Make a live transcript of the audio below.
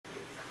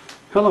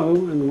Hello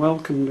and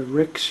welcome to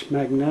Rick's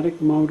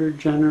Magnetic Motor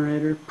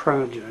Generator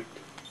project.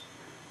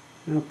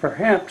 Now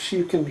perhaps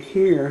you can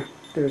hear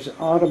there's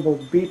audible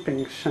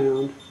beeping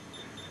sound.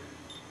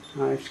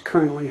 I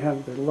currently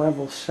have the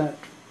level set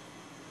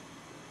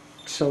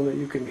so that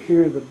you can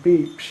hear the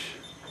beeps,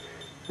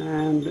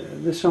 and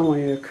this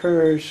only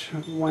occurs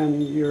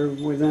when you're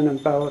within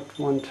about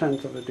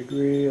 1/10 of a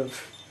degree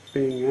of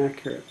being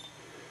accurate.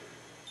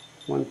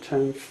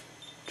 1/10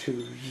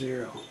 to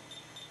 0.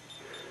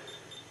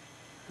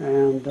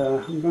 And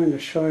I'm going to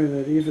show you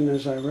that even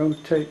as I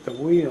rotate the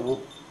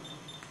wheel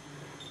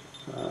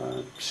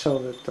so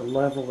that the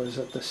level is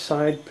at the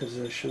side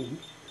position,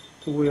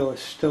 the wheel is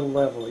still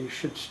level. You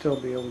should still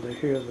be able to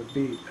hear the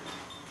beep.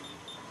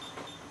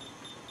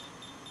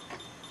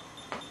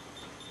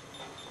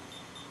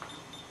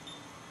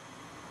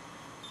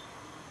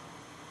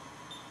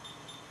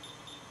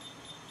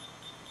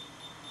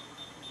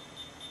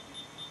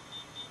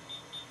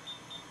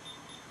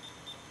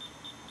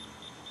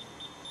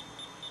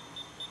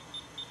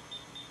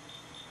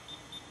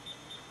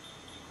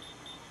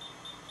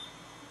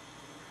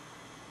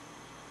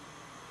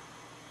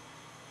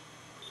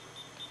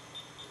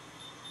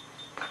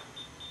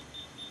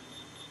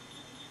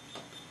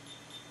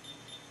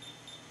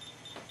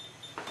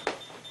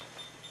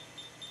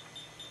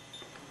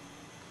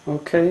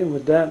 Okay,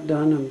 with that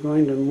done, I'm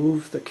going to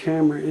move the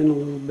camera in a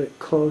little bit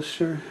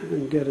closer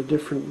and get a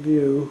different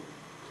view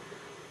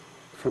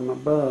from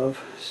above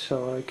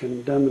so I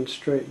can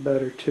demonstrate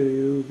better to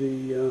you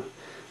the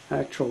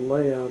actual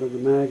layout of the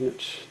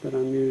magnets that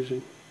I'm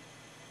using.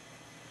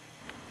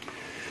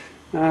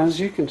 Now, as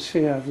you can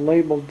see, I've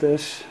labeled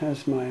this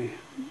as my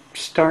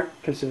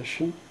start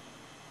position,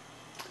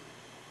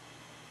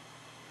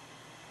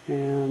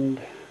 and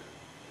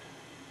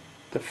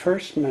the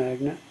first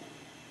magnet,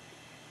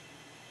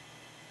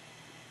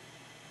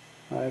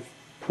 I've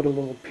put a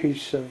little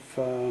piece of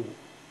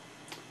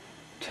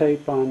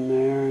tape on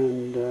there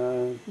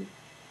and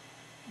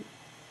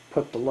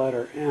put the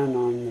letter N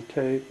on the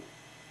tape.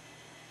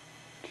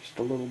 Just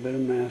a little bit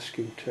of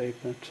masking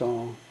tape, that's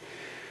all.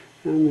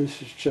 And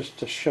this is just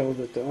to show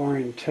that the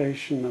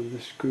orientation of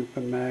this group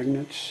of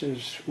magnets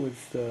is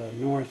with the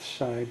north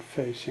side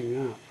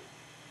facing up.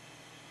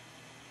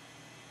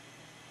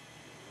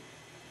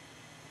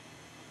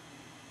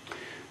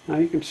 Now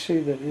you can see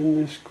that in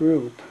this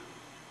group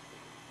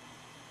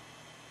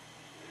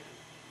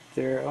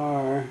there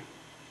are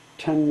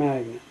 10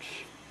 magnets.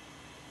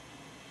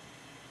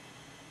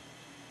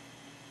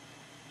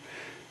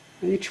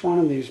 Each one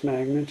of these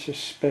magnets is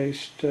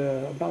spaced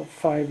about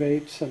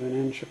 5/8 of an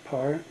inch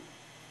apart.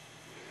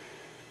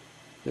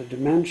 The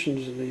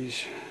dimensions of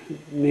these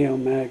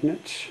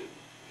neomagnets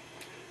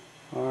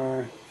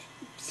are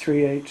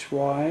 3/8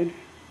 wide,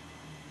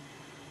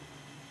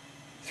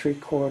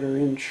 3/4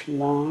 inch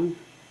long,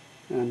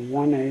 and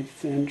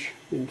 1/8 inch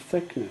in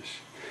thickness.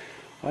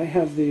 I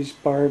have these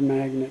bar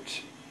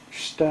magnets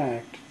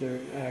stacked. They're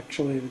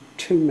actually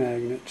two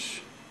magnets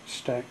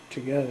stacked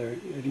together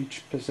at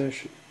each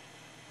position.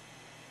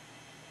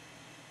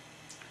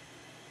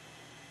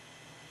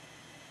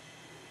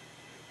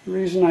 The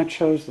reason I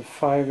chose the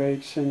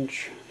 5/8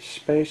 inch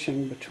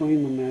spacing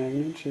between the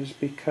magnets is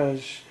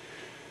because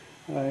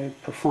I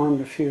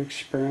performed a few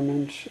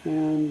experiments,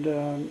 and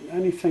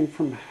anything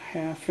from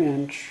 1/2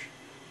 inch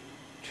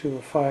to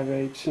a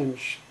 5/8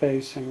 inch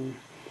spacing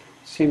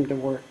seemed to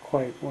work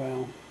quite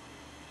well.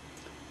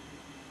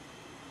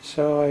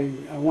 So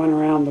I went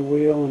around the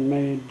wheel and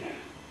made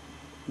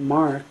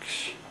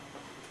marks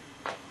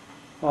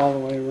all the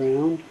way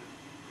around.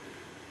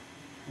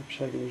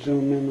 Perhaps I can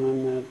zoom in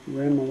on that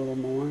rim a little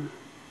more.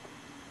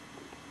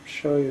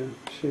 Show you,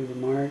 see the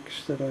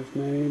marks that I've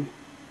made.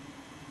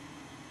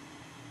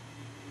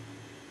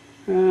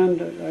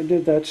 And I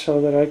did that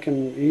so that I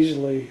can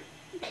easily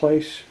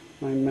place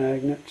my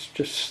magnets,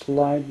 just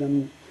slide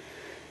them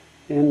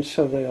in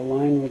so they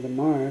align with the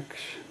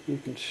marks. You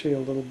can see a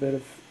little bit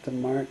of the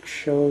mark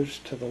shows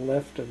to the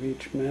left of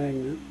each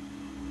magnet.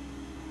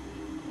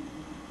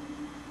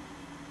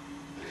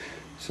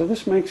 So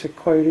this makes it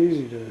quite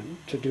easy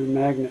to do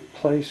magnet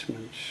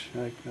placements.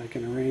 I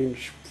can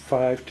arrange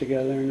 5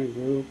 together in a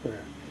group,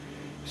 or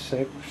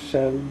 6,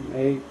 7,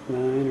 8,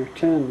 9, or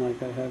 10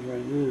 like I have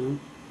right now.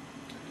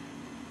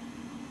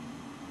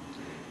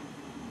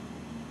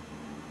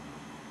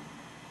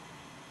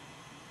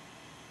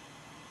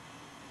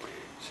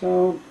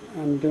 So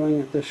I'm doing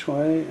it this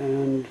way,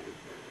 and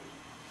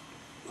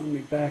let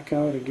me back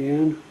out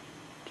again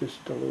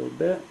just a little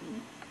bit.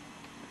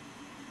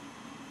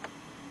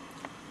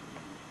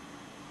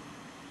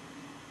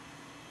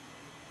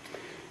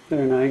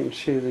 There now you can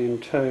see the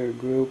entire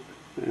group,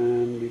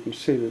 and you can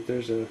see that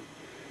there's a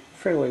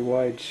fairly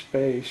wide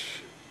space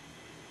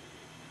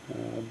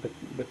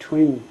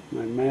between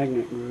my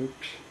magnet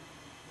groups.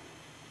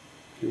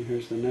 And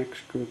here's the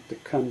next group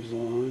that comes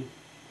along,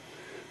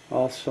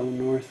 also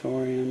north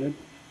oriented.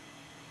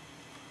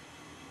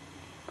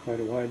 Quite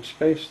a wide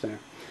space there.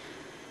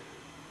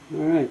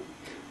 Alright,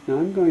 now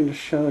I'm going to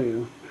show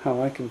you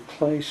how I can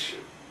place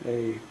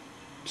a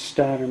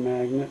stator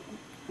magnet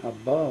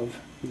above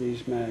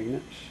these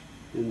magnets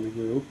in the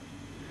group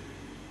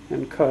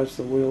and cause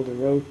the wheel to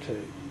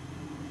rotate.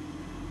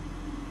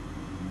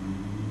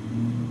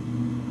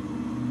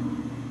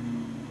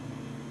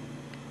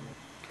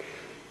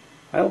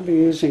 I'll be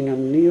using a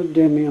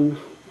neodymium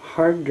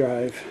hard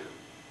drive,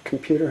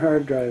 computer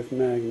hard drive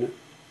magnet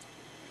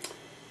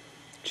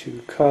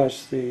to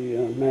cause the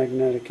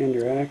magnetic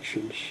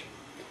interactions.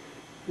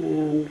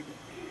 And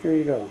here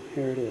you go,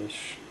 here it is,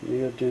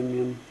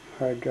 neodymium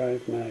hard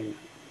drive magnet.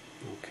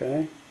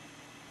 Okay?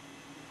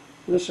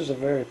 This is a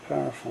very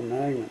powerful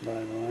magnet, by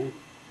the way,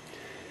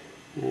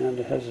 and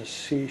it has a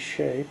C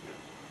shape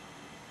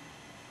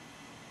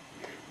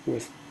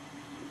with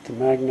the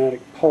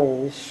magnetic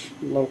poles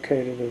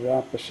located at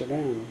opposite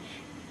ends.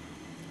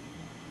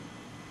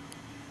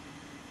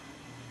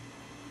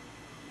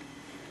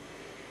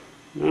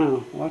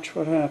 Now, watch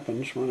what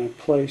happens when I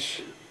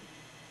place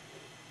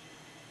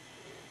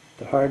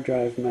the hard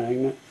drive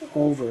magnet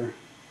over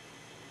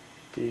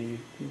the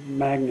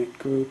magnet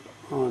group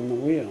on the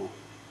wheel.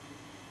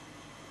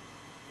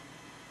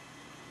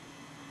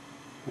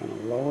 I'm going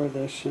to lower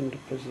this into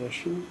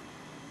position,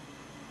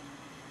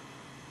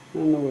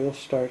 and the wheel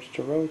starts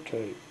to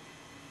rotate.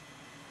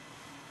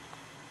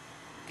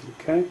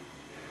 Okay?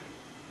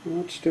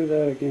 Let's do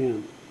that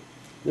again.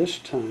 This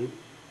time,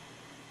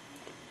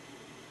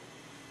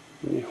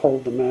 let me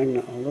hold the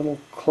magnet a little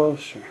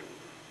closer.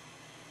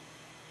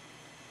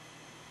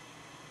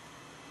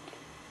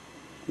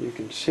 You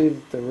can see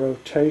that the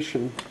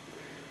rotation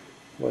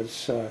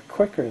was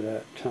quicker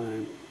that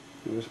time.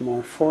 It was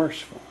more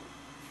forceful.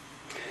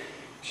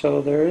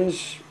 So there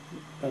is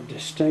a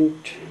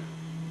distinct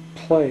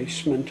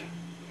placement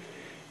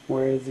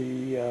where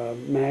the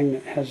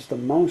magnet has the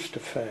most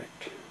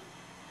effect.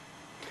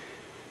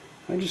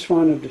 I just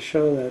wanted to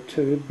show that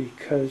to you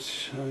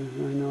because I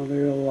know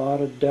there are a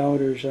lot of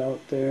doubters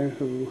out there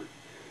who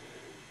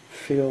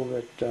feel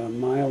that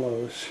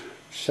Milo's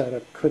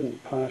setup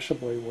couldn't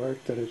possibly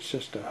work, that it's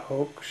just a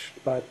hoax.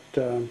 But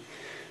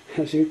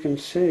as you can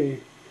see,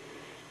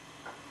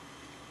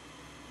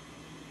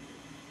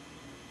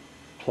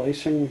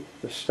 placing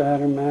the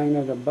stator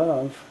magnet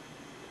above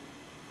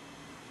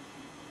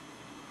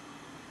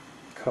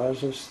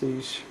causes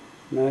these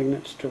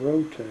magnets to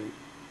rotate.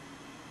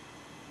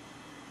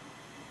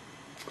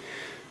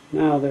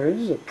 Now there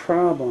is a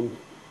problem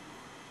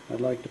I'd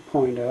like to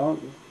point out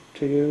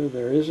to you.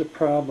 There is a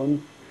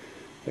problem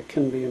that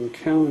can be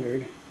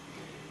encountered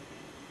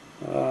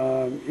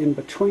in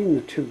between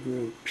the two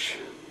groups.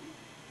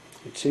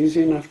 It's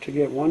easy enough to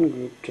get one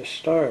group to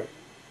start.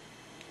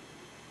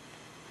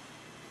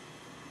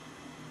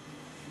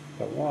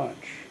 But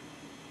watch.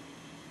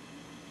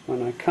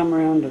 When I come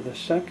around to the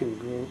second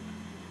group,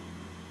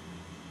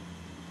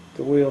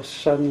 the wheel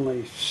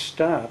suddenly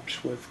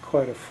stops with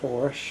quite a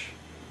force.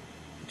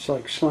 It's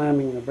like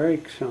slamming the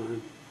brakes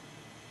on.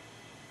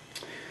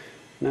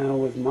 Now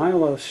with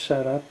Milo's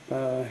setup,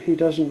 he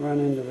doesn't run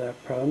into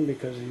that problem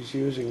because he's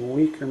using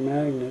weaker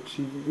magnets.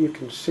 You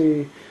can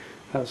see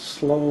how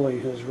slowly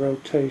his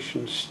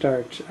rotation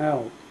starts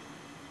out.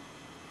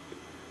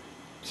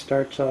 It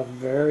starts off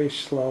very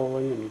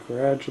slowly and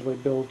gradually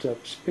builds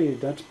up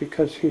speed. That's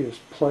because he has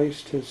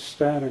placed his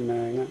stator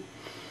magnet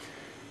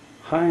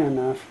high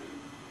enough.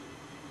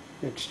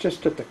 It's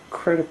just at the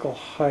critical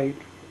height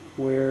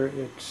where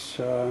it's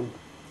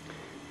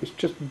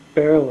just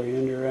barely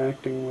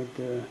interacting with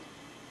the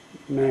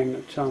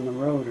magnets on the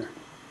rotor.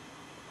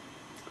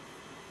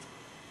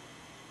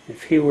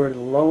 If he were to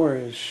lower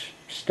his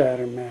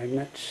stator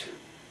magnets,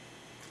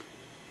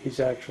 he's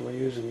actually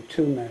using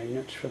two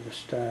magnets for the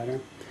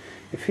stator.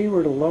 If he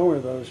were to lower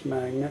those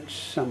magnets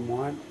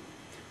somewhat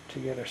to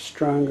get a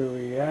stronger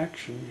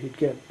reaction, he'd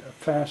get a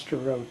faster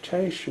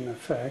rotation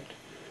effect.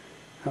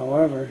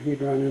 However,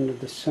 he'd run into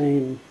the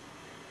same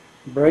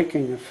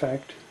braking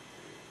effect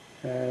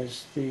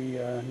as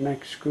the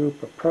next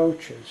group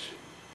approaches.